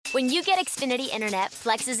When you get Xfinity Internet,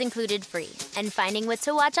 Flex is included free. And finding what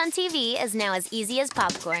to watch on TV is now as easy as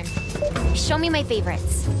popcorn. Show me my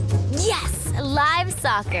favorites. Yes, live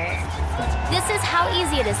soccer. This is how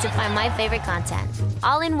easy it is to find my favorite content,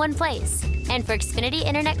 all in one place. And for Xfinity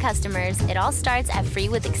Internet customers, it all starts at free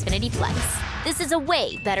with Xfinity Flex. This is a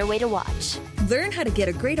way better way to watch. Learn how to get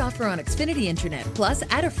a great offer on Xfinity Internet. Plus,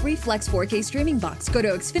 add a free Flex 4K streaming box. Go to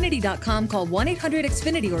Xfinity.com, call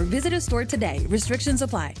 1-800-XFINITY or visit a store today. Restrictions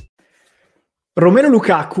apply. Romelu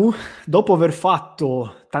Lukaku, dopo aver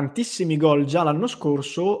fatto tantissimi gol già l'anno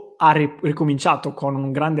scorso, ha ricominciato con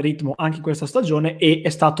un grande ritmo anche in questa stagione e è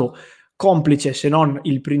stato complice, se non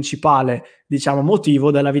il principale, diciamo,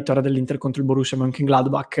 motivo della vittoria dell'Inter contro il Borussia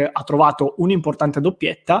Mönchengladbach. Ha trovato un'importante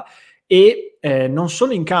doppietta e non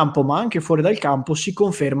solo in campo ma anche fuori dal campo si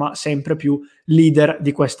conferma sempre più leader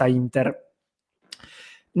di questa Inter.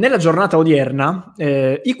 Nella giornata odierna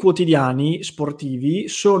i quotidiani sportivi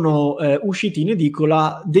sono usciti in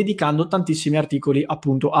edicola dedicando tantissimi articoli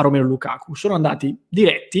appunto a Romelu Lukaku. Sono andati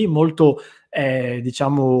diretti, molto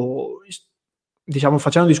diciamo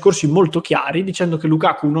facendo discorsi molto chiari, dicendo che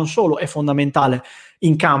Lukaku non solo è fondamentale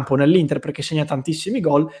in campo nell'Inter perché segna tantissimi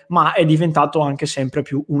gol, ma è diventato anche sempre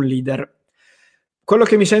più un leader. Quello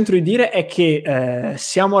che mi sento di dire è che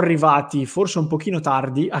siamo arrivati forse un pochino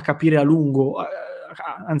tardi a capire a lungo,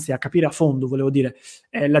 anzi a capire a fondo, volevo dire,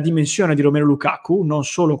 la dimensione di Romelu Lukaku, non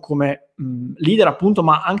solo come leader appunto,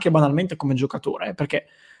 ma anche banalmente come giocatore, perché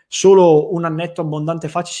solo un annetto abbondante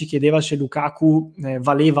fa ci si chiedeva se Lukaku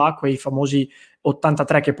valeva quei famosi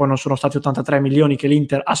 83, che poi non sono stati 83 milioni che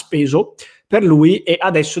l'Inter ha speso per lui, e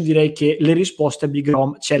adesso direi che le risposte Big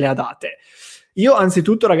Rom ce le ha date. Io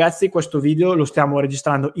anzitutto, ragazzi, questo video lo stiamo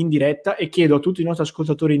registrando in diretta e chiedo a tutti i nostri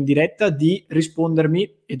ascoltatori in diretta di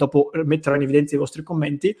rispondermi, e dopo metterò in evidenza i vostri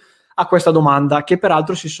commenti, a questa domanda che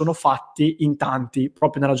peraltro si sono fatti in tanti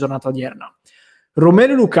proprio nella giornata odierna.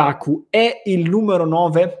 Romelu Lukaku è il numero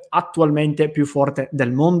 9 attualmente più forte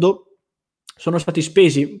del mondo? Sono stati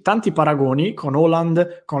spesi tanti paragoni con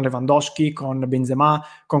Haaland, con Lewandowski, con Benzema,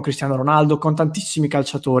 con Cristiano Ronaldo, con tantissimi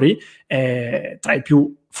calciatori, tra i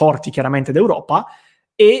più forti chiaramente d'Europa,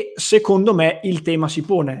 e secondo me il tema si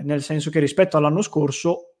pone, nel senso che rispetto all'anno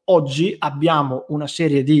scorso, oggi abbiamo una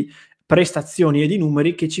serie di prestazioni e di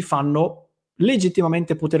numeri che ci fanno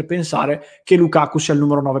legittimamente poter pensare che Lukaku sia il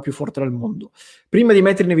numero 9 più forte del mondo. Prima di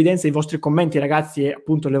mettere in evidenza i vostri commenti, ragazzi, e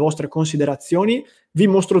appunto le vostre considerazioni, vi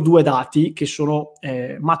mostro due dati che sono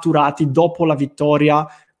maturati dopo la vittoria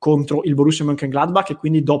contro il Borussia Mönchengladbach e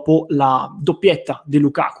quindi dopo la doppietta di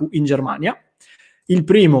Lukaku in Germania. Il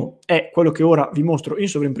primo è quello che ora vi mostro in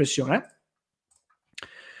sovrimpressione.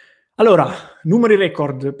 Allora, numeri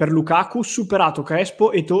record per Lukaku, superato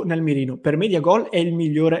Crespo e Eto'o nel mirino. Per media gol è il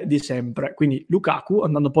migliore di sempre. Quindi Lukaku,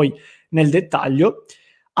 andando poi nel dettaglio,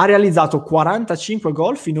 ha realizzato 45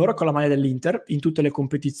 gol finora con la maglia dell'Inter in tutte le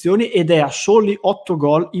competizioni ed è a soli 8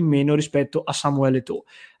 gol in meno rispetto a Samuel Eto'o.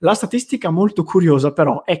 La statistica molto curiosa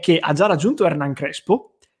però è che ha già raggiunto Hernan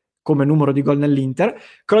Crespo come numero di gol nell'Inter,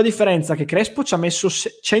 con la differenza che Crespo ci ha messo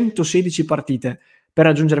 116 partite per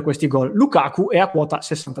raggiungere questi gol. Lukaku è a quota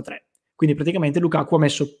 63. Quindi praticamente Lukaku ha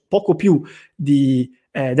messo poco più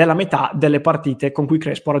della metà delle partite con cui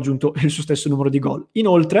Crespo ha raggiunto il suo stesso numero di gol.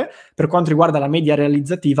 Inoltre, per quanto riguarda la media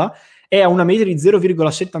realizzativa, è a una media di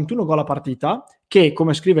 0,71 gol a partita, che,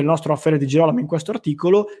 come scrive il nostro Affare di Girolamo in questo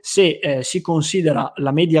articolo, se si considera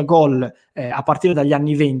la media gol a partire dagli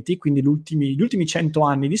anni 20, quindi gli ultimi 100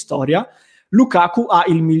 anni di storia, Lukaku ha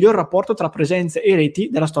il miglior rapporto tra presenze e reti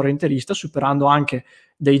della storia interista, superando anche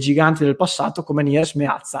dei giganti del passato come Niers,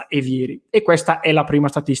 Meazza e Vieri. E questa è la prima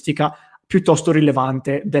statistica piuttosto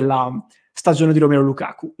rilevante della stagione di Romelu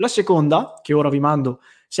Lukaku. La seconda, che ora vi mando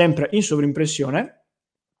sempre in sovrimpressione,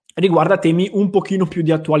 riguarda temi un pochino più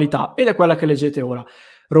di attualità ed è quella che leggete ora.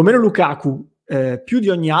 Romelu Lukaku più di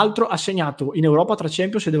ogni altro ha segnato in Europa tra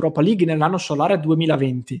Champions ed Europa League nell'anno solare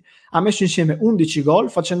 2020. Ha messo insieme 11 gol,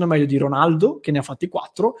 facendo meglio di Ronaldo, che ne ha fatti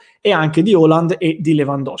 4, e anche di Haaland e di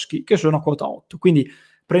Lewandowski, che sono a quota 8. Quindi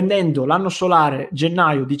prendendo l'anno solare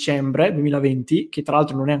gennaio-dicembre 2020, che tra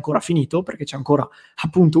l'altro non è ancora finito perché c'è ancora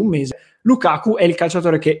appunto un mese, Lukaku è il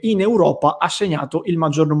calciatore che in Europa ha segnato il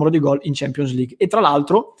maggior numero di gol in Champions League, e tra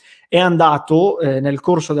l'altro è andato nel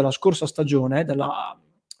corso della scorsa stagione, della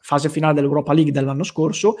fase finale dell'Europa League dell'anno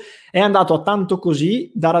scorso, è andato a tanto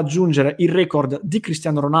così da raggiungere il record di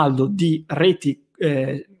Cristiano Ronaldo di reti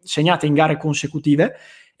segnate in gare consecutive,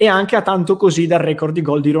 e anche a tanto così dal record di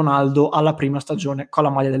gol di Ronaldo alla prima stagione con la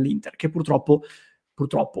maglia dell'Inter, che purtroppo,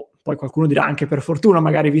 poi qualcuno dirà anche per fortuna,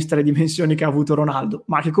 magari viste le dimensioni che ha avuto Ronaldo,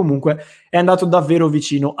 ma che comunque è andato davvero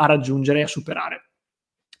vicino a raggiungere e a superare.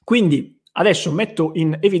 Quindi Adesso metto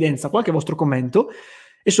in evidenza qualche vostro commento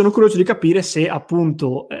e sono curioso di capire se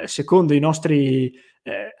appunto, secondo i nostri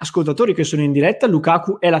ascoltatori che sono in diretta,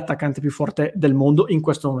 Lukaku è l'attaccante più forte del mondo in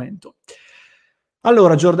questo momento.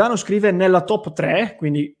 Allora, Giordano scrive nella top 3,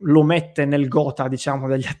 quindi lo mette nel gota, diciamo,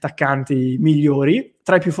 degli attaccanti migliori.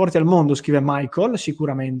 Tra i più forti al mondo, scrive Michael,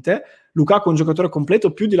 sicuramente. Lukaku è un giocatore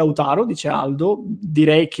completo, più di Lautaro, dice Aldo.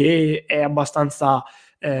 Direi che è abbastanza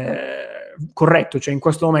corretto, cioè in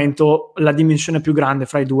questo momento la dimensione più grande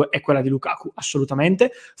fra i due è quella di Lukaku,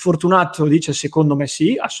 assolutamente. Fortunato dice secondo me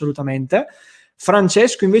sì, assolutamente.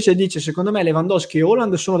 Francesco invece dice secondo me Lewandowski e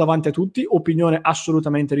Haaland sono davanti a tutti, opinione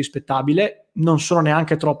assolutamente rispettabile, non sono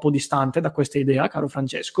neanche troppo distante da questa idea, caro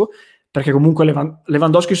Francesco, perché comunque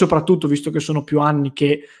Lewandowski soprattutto, visto che sono più anni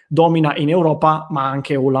che domina in Europa, ma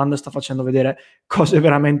anche Haaland sta facendo vedere cose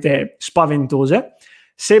veramente spaventose.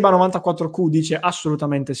 Seba94Q dice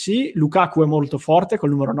assolutamente sì, Lukaku è molto forte col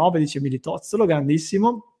numero 9, dice Militozzolo,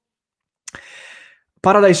 grandissimo.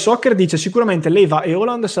 Paradise Soccer dice sicuramente Leva e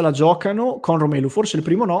Haaland se la giocano con Romelu, forse il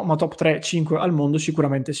primo no, ma top 3-5 al mondo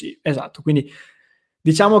sicuramente sì, esatto, quindi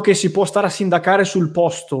diciamo che si può stare a sindacare sul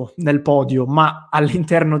posto nel podio, ma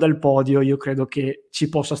all'interno del podio io credo che ci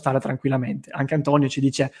possa stare tranquillamente. Anche Antonio ci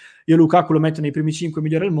dice io Lukaku lo metto nei primi 5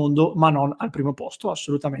 migliori al mondo, ma non al primo posto,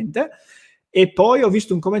 assolutamente. E poi ho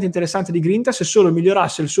visto un commento interessante di Grinta, se solo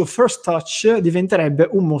migliorasse il suo first touch diventerebbe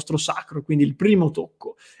un mostro sacro, quindi il primo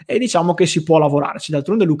tocco, e diciamo che si può lavorarci.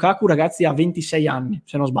 D'altronde Lukaku, ragazzi, ha 26 anni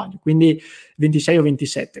se non sbaglio, quindi 26 o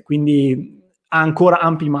 27, quindi ha ancora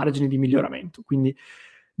ampi margini di miglioramento, quindi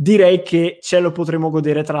direi che ce lo potremo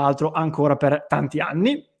godere tra l'altro ancora per tanti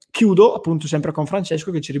anni. Chiudo appunto sempre con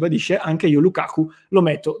Francesco che ci ribadisce anche io Lukaku lo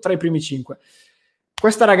metto tra i primi 5.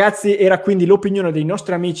 Questa, ragazzi, era quindi l'opinione dei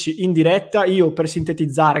nostri amici in diretta. Io, per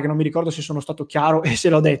sintetizzare, che non mi ricordo se sono stato chiaro e se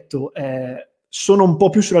l'ho detto, sono un po'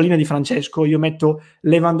 più sulla linea di Francesco. Io metto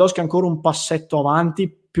Lewandowski ancora un passetto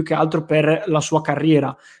avanti, più che altro per la sua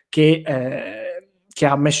carriera che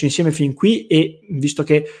ha messo insieme fin qui, e visto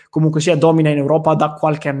che comunque sia domina in Europa da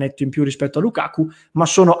qualche annetto in più rispetto a Lukaku, ma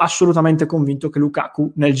sono assolutamente convinto che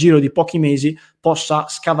Lukaku nel giro di pochi mesi possa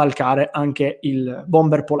scavalcare anche il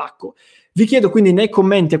bomber polacco. Vi chiedo quindi nei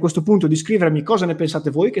commenti a questo punto di scrivermi cosa ne pensate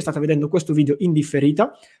voi che state vedendo questo video in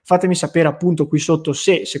differita. Fatemi sapere appunto qui sotto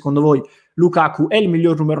se secondo voi Lukaku è il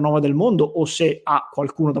miglior numero 9 del mondo o se ha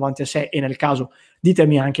qualcuno davanti a sé, e nel caso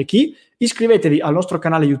ditemi anche chi. Iscrivetevi al nostro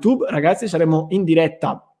canale YouTube, ragazzi, siamo in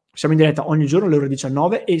diretta ogni giorno alle ore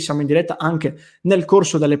 19 e siamo in diretta anche nel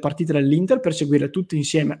corso delle partite dell'Inter per seguire tutte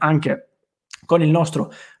insieme anche con il nostro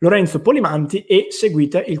Lorenzo Polimanti, e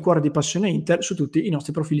seguite il Cuore di Passione Inter su tutti i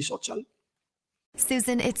nostri profili social.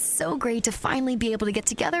 Susan, it's so great to finally be able to get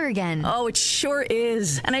together again. Oh, it sure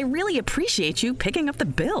is. And I really appreciate you picking up the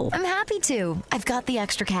bill. I'm happy to. I've got the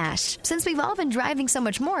extra cash. Since we've all been driving so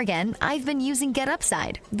much more again, I've been using Get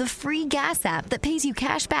Upside, the free gas app that pays you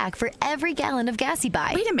cash back for every gallon of gas you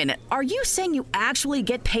buy. Wait a minute. Are you saying you actually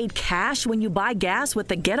get paid cash when you buy gas with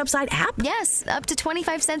the Get Upside app? Yes, up to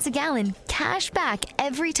 25 cents a gallon. Cash back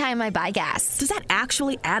every time I buy gas. Does that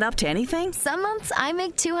actually add up to anything? Some months I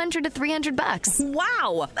make $200 to $300.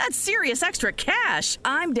 Wow, that's serious extra cash.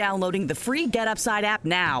 I'm downloading the free Get Upside app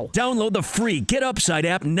now. Download the free Get Upside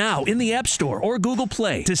app now in the App Store or Google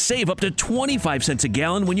Play to save up to 25 cents a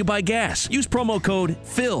gallon when you buy gas. Use promo code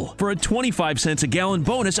PHIL for a 25 cents a gallon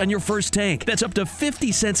bonus on your first tank. That's up to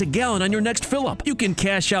 50 cents a gallon on your next fill-up. You can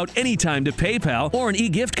cash out anytime to PayPal or an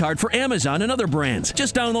e-gift card for Amazon and other brands.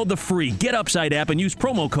 Just download the free Get Upside app and use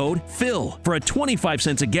promo code PHIL for a 25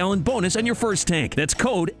 cents a gallon bonus on your first tank. That's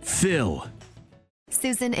code PHIL.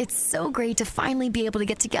 Susan, it's so great to finally be able to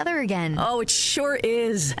get together again. Oh, it sure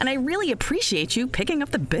is. And I really appreciate you picking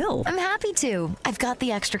up the bill. I'm happy to. I've got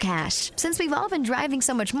the extra cash. Since we've all been driving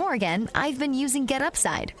so much more again, I've been using Get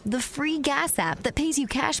Upside, the free gas app that pays you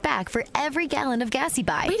cash back for every gallon of gas you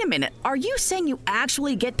buy. Wait a minute. Are you saying you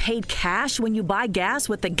actually get paid cash when you buy gas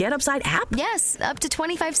with the Get Upside app? Yes, up to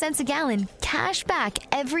 25 cents a gallon. Cash back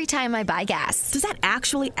every time I buy gas. Does that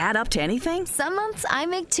actually add up to anything? Some months I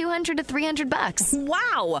make $200 to $300.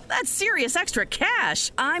 Wow, that's serious extra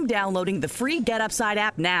cash. I'm downloading the free Get Upside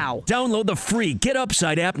app now. Download the free Get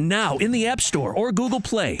Upside app now in the App Store or Google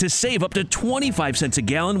Play to save up to 25 cents a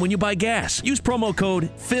gallon when you buy gas. Use promo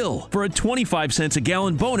code PHIL for a 25 cents a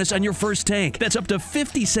gallon bonus on your first tank. That's up to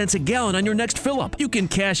 50 cents a gallon on your next fill-up. You can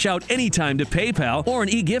cash out anytime to PayPal or an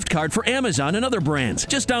e-gift card for Amazon and other brands.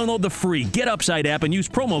 Just download the free Get Upside app and use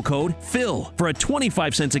promo code PHIL for a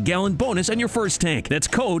 25 cents a gallon bonus on your first tank. That's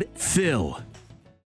code PHIL.